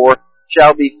died for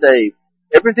shall be saved.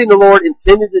 Everything the Lord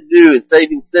intended to do in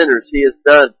saving sinners, he has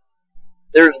done.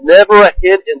 There's never a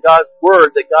hint in God's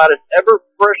Word that God has ever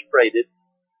frustrated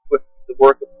with the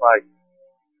work of Christ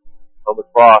on the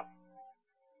cross.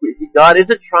 God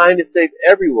isn't trying to save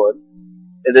everyone,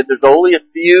 and that there's only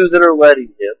a few that are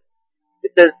letting him.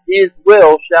 It says, his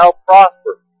will shall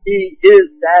prosper. He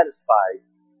is satisfied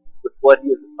with what he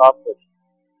has accomplished.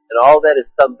 And all that is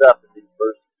summed up in these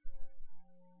verses.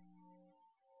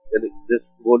 And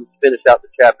we'll just finish out the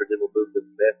chapter, then we'll move to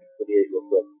Matthew 28 real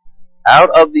quick. Out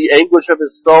of the anguish of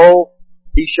his soul,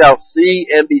 he shall see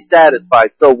and be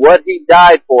satisfied. So what he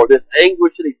died for, this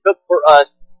anguish that he took for us,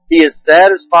 he is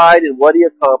satisfied in what he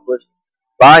accomplished.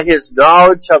 By his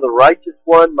knowledge shall the righteous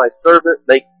one, my servant,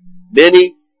 make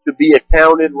many to be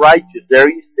accounted righteous. There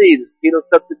you see this penal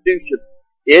substitution.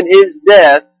 In his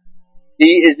death,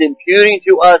 he is imputing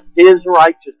to us his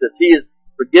righteousness. He is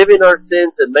forgiving our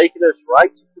sins and making us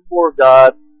righteous before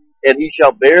God, and he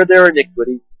shall bear their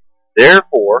iniquity.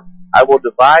 Therefore, I will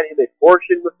divide him a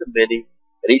portion with the many,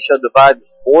 and he shall divide the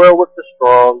spoil with the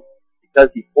strong,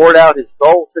 because he poured out his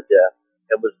soul to death,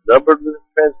 and was numbered with the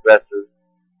transgressors.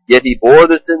 Yet he bore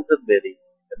the sins of many,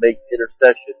 and makes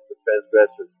intercession for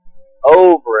transgressors.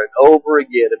 Over and over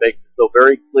again, it makes it so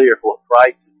very clear what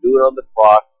Christ is doing on the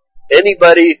cross.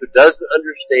 Anybody who doesn't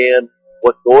understand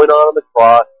what's going on the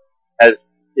cross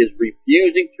is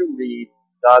refusing to read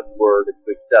God's Word and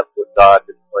to accept what God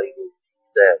has plainly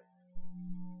said.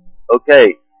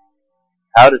 Okay,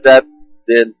 how does that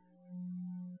then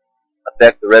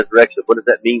affect the resurrection? What does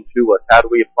that mean to us? How do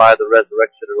we apply the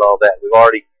resurrection and all that? We've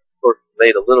already, of course,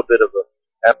 made a little bit of an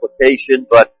application,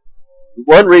 but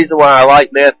one reason why I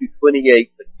like Matthew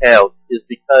 28's account is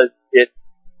because it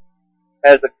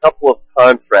has a couple of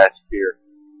contrasts here.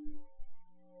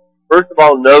 First of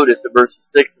all, notice in verses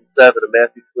 6 and 7 of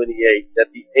Matthew 28 that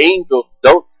the angels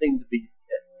don't seem to be,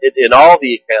 in all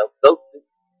the accounts,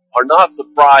 are not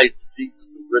surprised that Jesus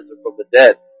was risen from the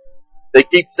dead. They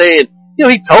keep saying,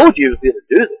 he told you he was going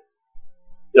to do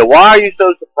this. Why are you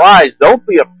so surprised? Don't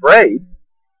be afraid.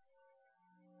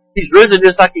 He's risen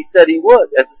just like he said he would,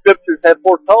 as the scriptures have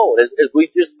foretold, as we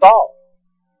just saw.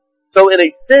 So in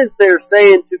a sense, they're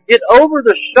saying to get over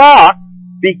the shock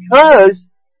because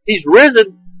he's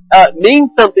risen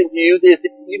means something to you. That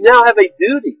you now have a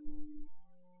duty.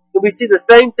 So we see the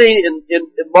same thing in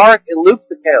Mark and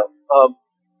Luke's account.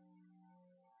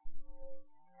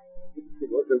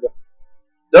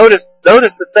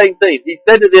 Notice the same thing. He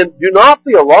said to them, do not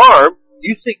be alarmed.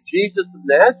 You seek Jesus of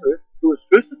Nazareth, who was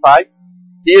crucified.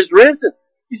 He is risen.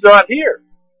 He's not here.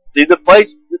 See the place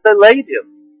that they laid him.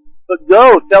 But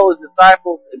go, tell his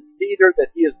disciples and Peter that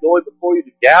he is going before you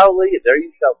to Galilee, and there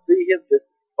you shall see him, just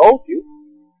as he told you.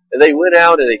 And they went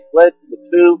out and they fled from the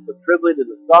tomb, for trembling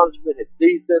and astonishment had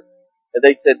seized them, and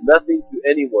they said nothing to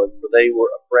anyone, for they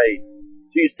were afraid.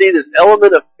 So you see this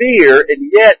element of fear,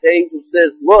 and yet the angel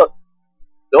says, look,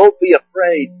 don't be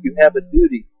afraid. You have a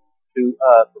duty to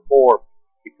perform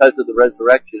because of the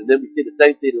resurrection. And then we see the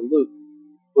same thing in Luke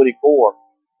 24.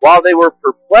 While they were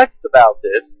perplexed about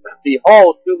this,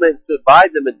 behold, two men stood by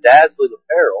them in dazzling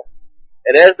apparel.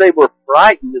 And as they were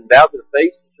frightened and bowed their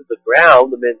faces to the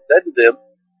ground, the men said to them,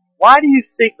 why do you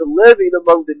seek the living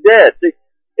among the dead? See,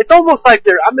 it's almost like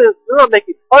they're not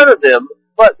making fun of them,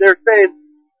 but they're saying,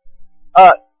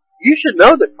 you should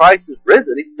know that Christ is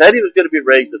risen. He said he was going to be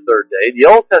raised the third day. The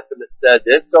Old Testament said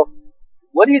this, so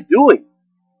what are you doing?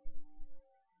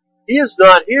 He is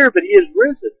not here, but he is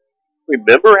risen.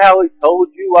 Remember how he told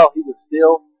you while he was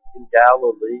still in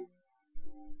Galilee?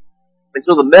 And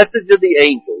so the message of the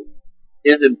angels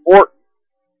is important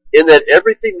in that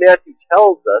everything Matthew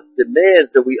tells us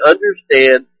demands that we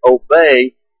understand,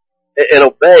 obey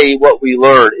what we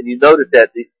learn. And you notice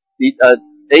that the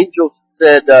angels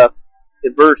said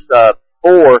in verse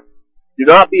 4, do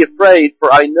not be afraid,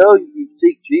 for I know you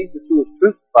seek Jesus who was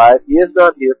crucified. He is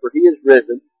not here, for he is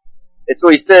risen. And so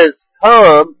he says,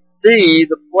 come, see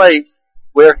the place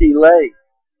where he lay.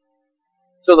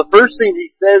 So the first thing he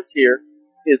says here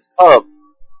is come.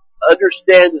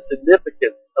 Understand the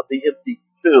significance of the empty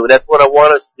tomb. That's what I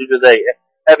want us to do today.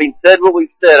 Having said what we've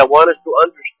said, I want us to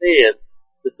understand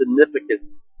the significance.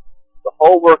 The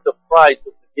whole work of Christ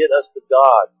was to get us to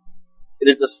God. It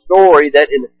is a story that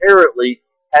inherently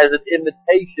has an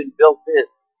invitation built in.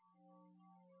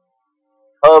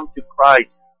 Come to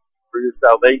Christ for your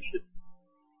salvation.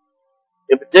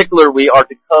 In particular, we are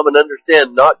to come and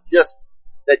understand not just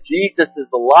that Jesus is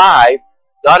alive,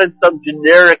 not in some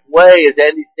generic way as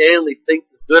Andy Stanley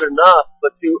thinks is good enough,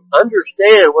 but to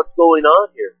understand what's going on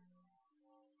here.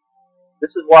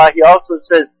 This is why he also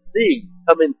says, see,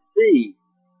 come and see.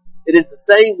 It is the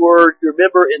same word, you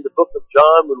remember in the book of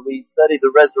John when we studied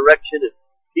the resurrection and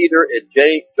Peter and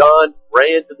John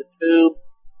ran to the tomb.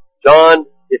 John,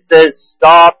 it says,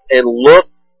 stopped and looked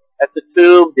at the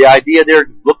tomb. The idea there,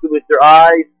 looking with their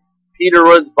eyes. Peter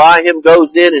runs by him,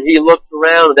 goes in, and he looks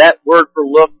around. And that word for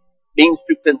look means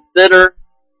to consider.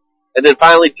 And then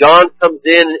finally John comes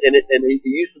in and he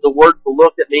uses the word for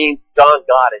look that means John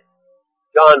got it.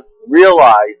 John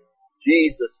realized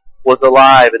Jesus was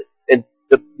alive. And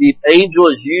the angel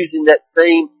is using that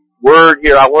same word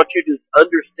here. I want you to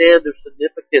understand their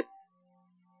significance.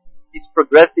 He's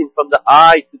progressing from the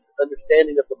eye to the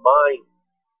understanding of the mind.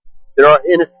 There are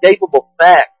inescapable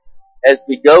facts as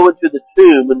we go into the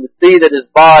tomb and we see that his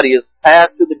body is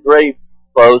passed through the grave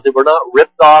clothes, that we're not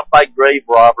ripped off by grave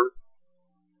robbers.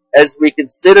 As we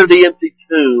consider the empty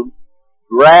tomb,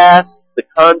 grasp the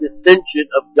condescension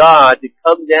of God to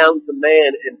come down to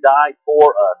man and die for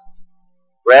us.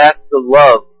 Grasp the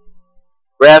love.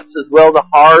 Grasp as well the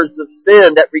horrors of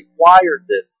sin that required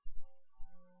this.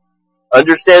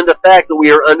 Understand the fact that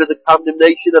we are under the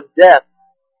condemnation of death,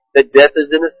 that death is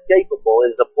inescapable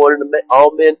and is appointed to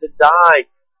all men to die,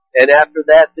 and after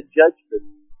that the judgment.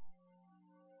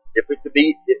 If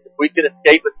we could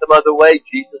escape it some other way,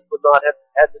 Jesus would not have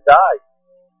had to die.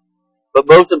 But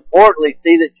most importantly,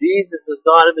 see that Jesus is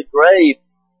not in the grave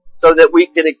so that we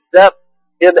can accept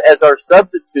him as our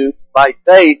substitute by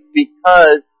faith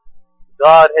because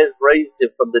God has raised him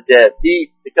from the dead.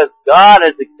 Because God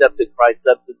has accepted Christ's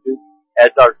substitute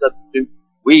as our substitute,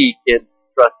 we can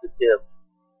trust in him.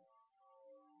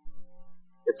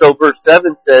 And so verse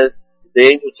 7 says, the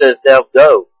angel says, now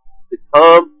go. To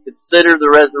come, consider the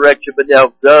resurrection, but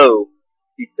now go,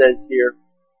 he says here.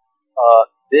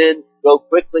 Then go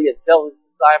quickly and tell his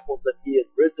disciples that he is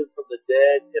risen from the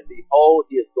dead, and behold,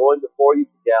 he is going before you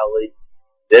to Galilee.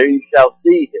 There you shall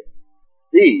see him.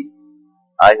 See,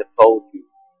 I have told you.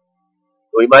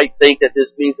 We might think that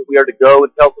this means that we are to go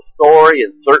and tell the story,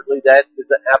 and certainly that is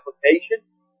an application.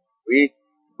 We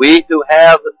who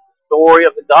have the story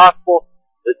of the gospel,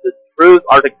 the truth,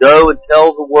 are to go and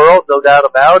tell the world, no doubt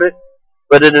about it.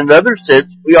 But in another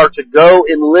sense, we are to go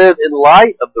and live in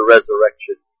light of the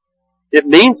resurrection. It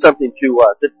means something to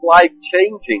us. It's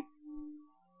life-changing.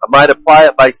 I might apply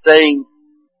it by saying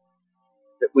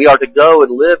that we are to go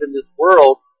and live in this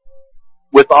world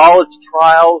with all its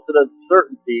trials and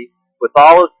uncertainty, with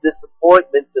all its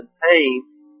disappointments and pain.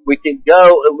 We can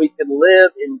go and we can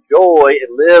live in joy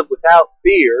and live without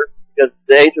fear, because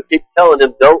the angel keeps telling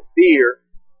them, don't fear.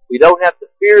 We don't have to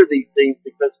fear these things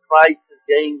because Christ has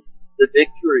gained the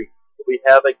victory. We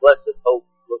have a blessed hope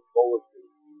to look forward to.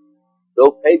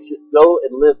 Go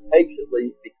and live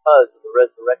patiently because of the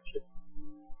resurrection.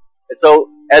 And so,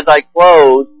 as I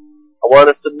close, I want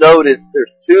us to notice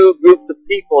there's two groups of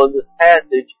people in this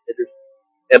passage,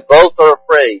 and both are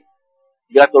afraid.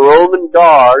 You got the Roman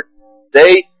guard,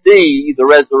 they see the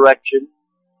resurrection,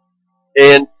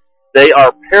 and they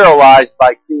are paralyzed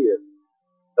by fear.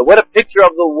 And what a picture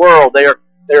of the world.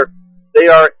 They're They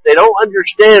don't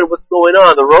understand what's going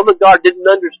on. The Roman guard didn't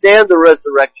understand the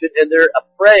resurrection, and they're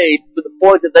afraid to the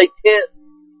point that they can't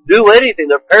do anything.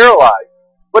 They're paralyzed.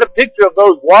 What a picture of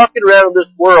those walking around in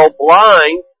this world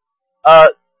blind,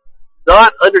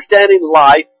 not understanding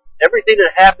life. Everything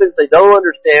that happens they don't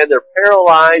understand. They're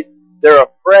paralyzed. They're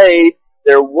afraid.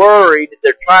 They're worried.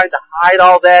 They're trying to hide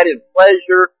all that in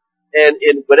pleasure and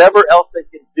in whatever else they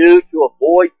can do to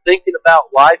avoid thinking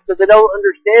about life because they don't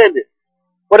understand it.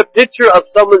 What a picture of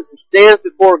someone who stands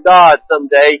before God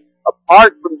someday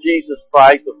apart from Jesus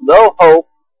Christ with no hope,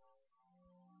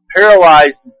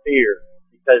 paralyzed in fear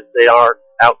because they aren't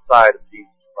outside of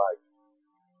Jesus Christ.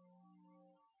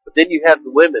 But then you have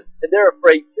the women, and they're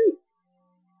afraid too.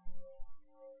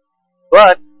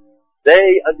 But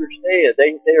they understand.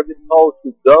 They have been told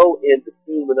to go in the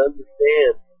tomb and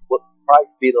understand what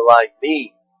Christ being alive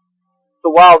means. So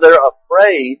while they're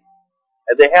afraid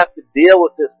and they have to deal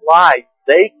with this life,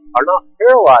 they are not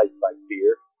paralyzed by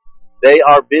fear. They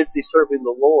are busy serving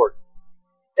the Lord.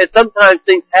 And sometimes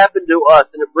things happen to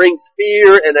us and it brings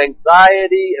fear and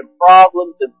anxiety and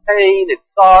problems and pain and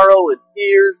sorrow and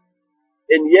tears.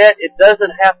 And yet it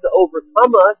doesn't have to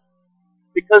overcome us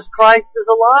because Christ is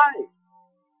alive.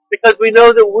 Because we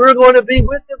know that we're going to be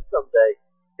with Him someday.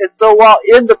 And so while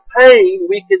in the pain,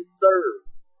 we can serve.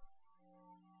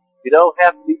 You don't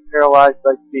have to be paralyzed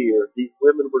by fear. These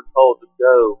women were told to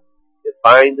go and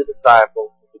find the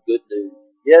disciples with the good news.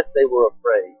 Yes, they were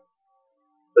afraid.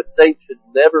 But saints should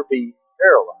never be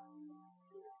paralyzed.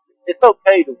 It's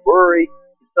okay to worry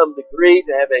to some degree,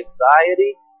 to have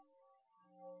anxiety,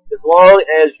 as long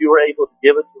as you are able to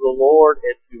give it to the Lord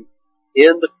and to,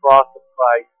 in the cross of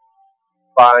Christ,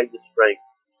 find the strength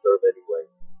to serve anyway.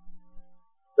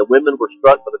 The women were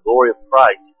struck by the glory of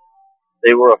Christ.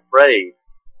 They were afraid,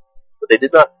 but they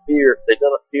did not fear. They did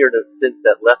not fear in a sense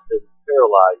that left them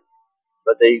paralyzed,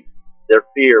 but their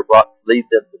fear lead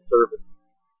them to service.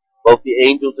 Both the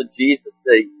angels and Jesus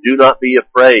say, do not be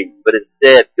afraid, but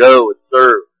instead go and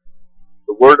serve.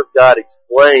 The Word of God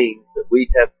explains that we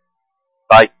have,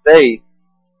 by faith,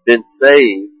 been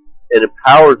saved and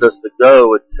empowers us to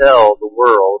go and tell the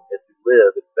world and to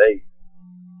live in faith.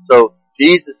 So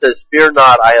Jesus says, fear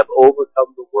not, I have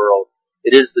overcome the world.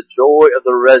 It is the joy of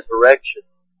the resurrection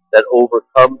that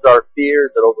overcomes our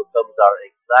fears, that overcomes our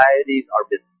anxieties, our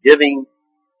misgivings,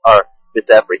 our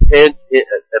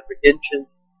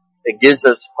misapprehensions, and gives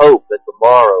us hope that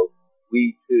tomorrow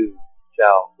we too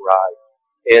shall rise.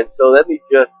 And so let me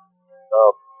just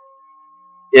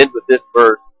end with this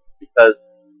verse, because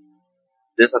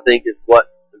this, I think, is what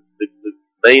the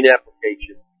main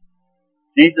application.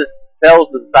 Jesus tells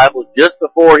the disciples just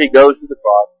before He goes to the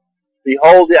cross,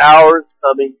 behold, the hour is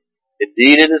coming,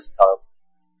 indeed it is come,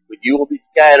 when you will be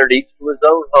scattered each to his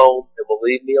own home and will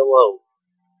leave me alone.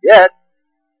 Yet,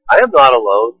 I am not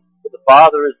alone, but the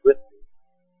Father is with me.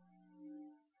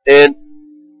 And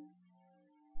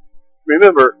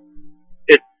remember,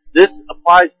 this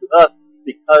applies to us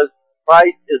because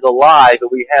Christ is alive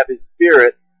and we have His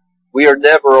Spirit. We are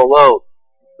never alone.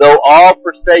 Though all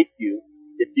forsake you,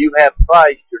 if you have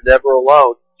Christ, you're never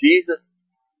alone. Jesus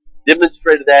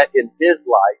demonstrated that in His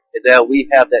life, and now we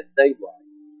have that same life.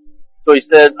 So He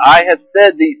says, I have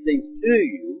said these things to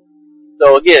you.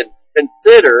 So again,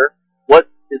 consider what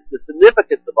is the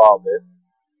significance of all this,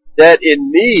 that in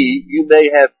me you may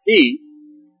have peace.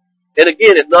 And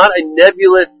again, it's not a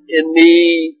nebulous in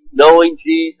me knowing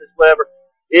Jesus, whatever.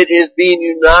 It is being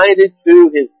united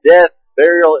to His death,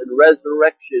 burial, and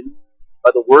resurrection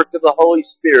by the work of the Holy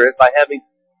Spirit, by having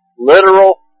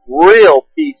literal, real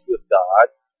peace with God.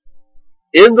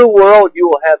 In the world you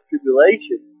will have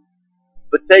tribulation,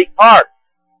 but take heart.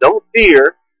 Don't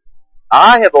fear.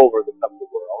 I have overcome the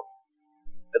world.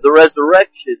 And the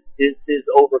resurrection is His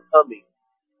overcoming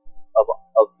of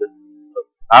the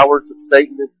powers of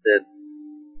Satan and sin.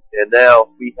 And now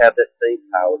we have that same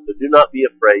power. So do not be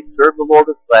afraid. Serve the Lord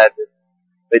with gladness.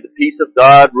 May the peace of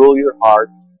God rule your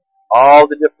hearts. All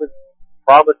the different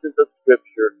promises of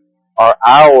Scripture are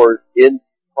ours in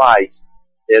Christ.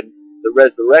 And the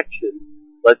resurrection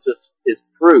is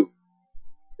proof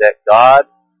that God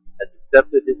has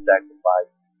accepted His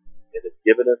sacrifice and has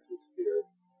given us His Spirit.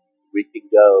 We can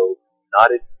go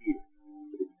not in fear,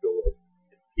 but in joy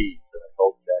and peace. And I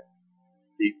hope that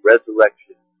the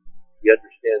resurrection, we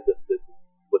understand that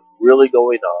what's really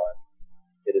going on,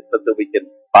 and it's something we can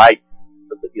bite,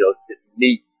 something, it's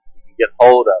neat, we can get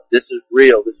hold of. This is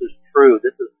real, this is true,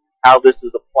 this is how this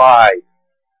is applied.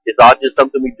 It's not just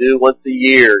something we do once a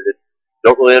year that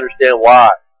don't really understand why.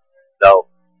 No,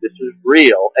 this is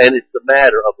real, and it's a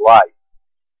matter of life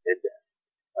and death.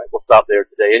 All right, we'll stop there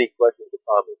today. Any questions or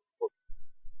comments?